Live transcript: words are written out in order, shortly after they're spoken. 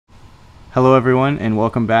Hello everyone and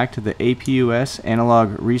welcome back to the APUS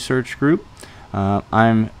Analog Research Group.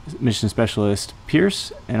 I'm Mission Specialist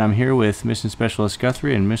Pierce and I'm here with Mission Specialist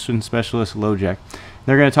Guthrie and Mission Specialist Lojek.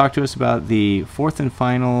 They're going to talk to us about the fourth and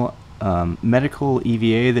final medical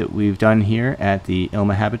EVA that we've done here at the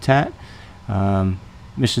ILMA Habitat.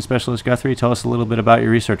 Mission Specialist Guthrie, tell us a little bit about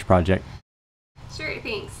your research project. Sure,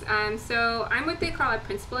 thanks. So I'm what they call a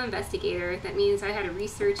principal investigator. That means I had a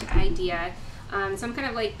research idea. So I'm kind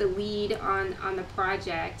of like the lead on the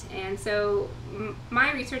project. And so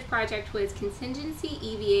my research project was contingency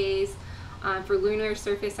EVAs for lunar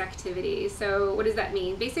surface activities. So what does that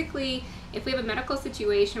mean? Basically, if we have a medical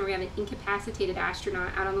situation where we have an incapacitated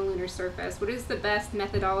astronaut out on the lunar surface, what is the best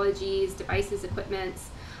methodologies, devices, equipments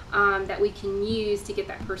that we can use to get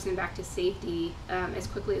that person back to safety as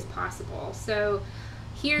quickly as possible? So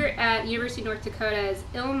here at University of North Dakota's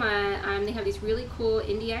ILMA, they have these really cool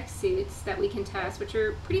NDX suits that we can test, which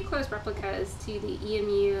are pretty close replicas to the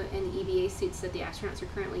EMU and the EVA suits that the astronauts are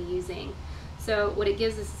currently using. So what it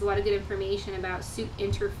gives us is a lot of good information about suit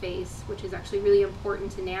interface, which is actually really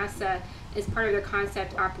important to NASA as part of their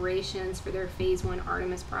concept operations for their Phase 1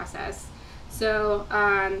 Artemis process. So,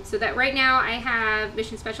 so that right now I have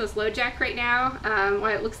Mission Specialist Lojek right now.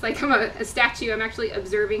 While it looks like I'm a statue, I'm actually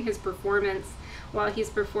observing his performance while he's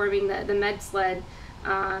performing the med sled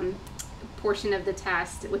portion of the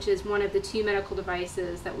test, which is one of the two medical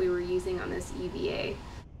devices that we were using on this EVA.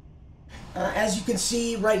 As you can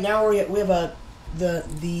see right now, we have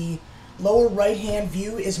the lower right hand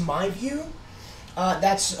view is my view.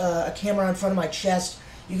 That's a camera in front of my chest.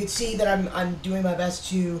 You can see that I'm doing my best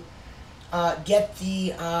to get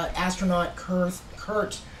the astronaut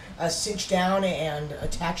Kurt cinched down and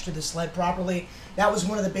attached to the sled properly. That was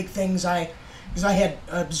one of the big things because I had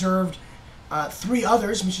observed three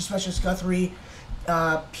others, Mission Specialist Guthrie,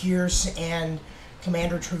 Pierce, and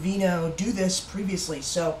Commander Trevino do this previously.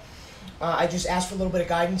 So I just asked for a little bit of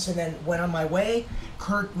guidance and then went on my way.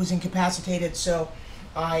 Kurt was incapacitated, so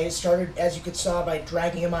I started, as you could saw, by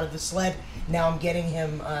dragging him out of the sled. Now I'm getting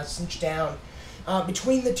him cinched down.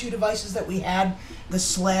 Between the two devices that we had, the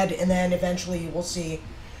sled, and then eventually we'll see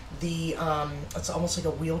the, it's almost like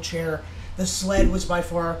a wheelchair. The sled was by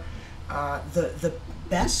far the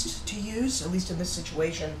best to use, at least in this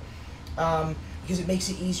situation, because it makes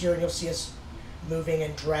it easier, and you'll see us moving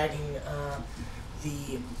and dragging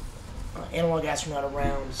the analog astronaut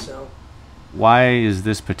around. So, Why is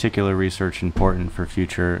this particular research important for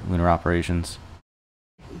future lunar operations?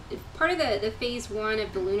 Part of the Phase 1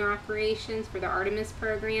 of the lunar operations for the Artemis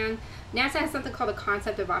program, NASA has something called the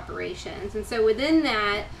concept of operations. And so within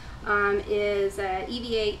that is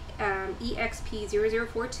EVA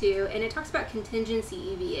EXP0042, and it talks about contingency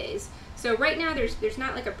EVAs. So right now there's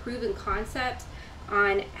not like a proven concept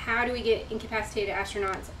on how do we get incapacitated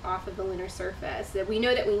astronauts off of the lunar surface. We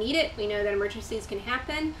know that we need it, we know that emergencies can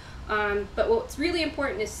happen, but what's really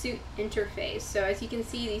important is suit interface. So as you can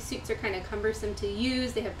see, these suits are kind of cumbersome to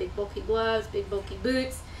use. They have big bulky gloves, big bulky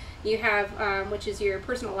boots. You have, which is your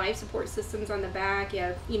personal life support systems on the back. You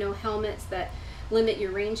have, helmets that limit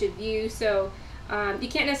your range of view. So you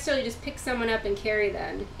can't necessarily just pick someone up and carry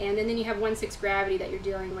them. And then you have 1/6 gravity that you're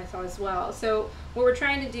dealing with as well. So what we're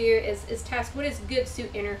trying to do is test what is good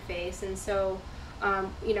suit interface. And so,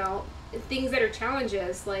 things that are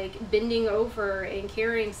challenges like bending over and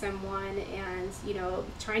carrying someone and,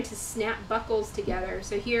 trying to snap buckles together.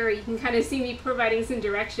 So here you can kind of see me providing some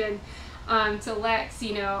direction to Lex,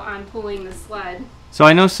 on pulling the sled. So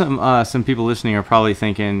I know some people listening are probably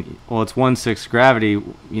thinking, well, it's 1/6 gravity.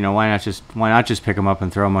 Why not just pick them up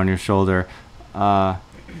and throw them on your shoulder?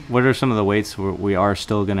 What are some of the weights we are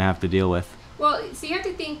still going to have to deal with? Well, so you have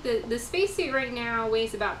to think the spacesuit right now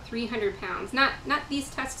weighs about 300 pounds. Not these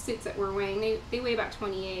test suits that we're weighing. They weigh about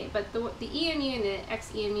 28, but the EMU and the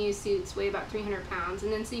ex-EMU suits weigh about 300 pounds.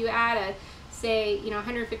 And then so you add a, say,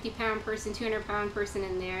 150-pound person, 200-pound person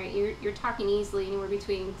in there, you're talking easily anywhere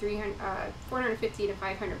between 450 to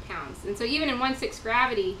 500 pounds. And so even in 1/6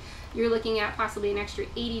 gravity, you're looking at possibly an extra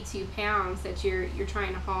 82 pounds that you're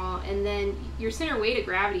trying to haul, and then your center weight of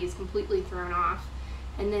gravity is completely thrown off.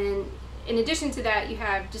 And then in addition to that, you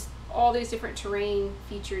have just all those different terrain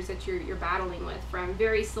features that you're battling with, from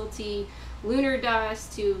very silty lunar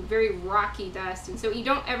dust to very rocky dust. And so what you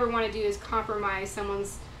don't ever want to do is compromise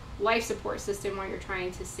someone's life support system while you're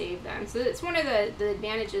trying to save them. So it's one of the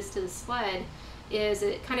advantages to the sled is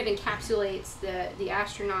it kind of encapsulates the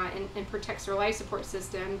astronaut and protects their life support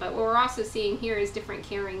system. But what we're also seeing here is different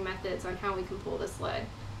carrying methods on how we can pull the sled.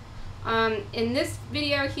 In this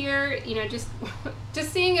video here, you know, just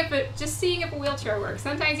seeing if a wheelchair works.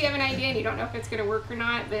 Sometimes you have an idea and you don't know if it's going to work or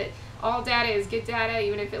not, but all data is good data,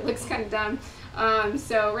 even if it looks kind of dumb.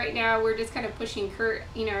 So right now we're just kind of pushing Kurt,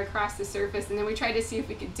 you know, across the surface, and then we tried to see if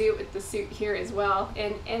we could do it with the suit here as well.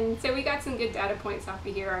 And so we got some good data points off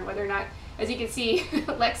of here on whether or not, as you can see,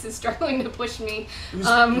 Lex is struggling to push me with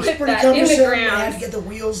that in the ground. I had to get the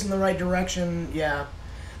wheels in the right direction. Yeah,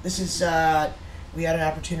 this is. We had an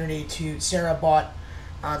opportunity to. Sarah bought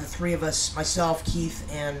the three of us, myself, Keith,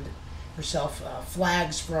 and herself,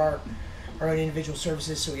 flags for our own individual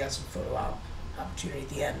services. So we got some photo opportunity at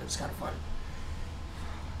the end. It was kind of fun.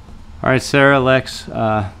 All right, Sarah, Lex,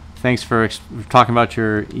 thanks for talking about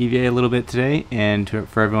your EVA a little bit today, and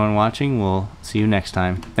for everyone watching, we'll see you next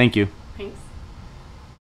time. Thank you.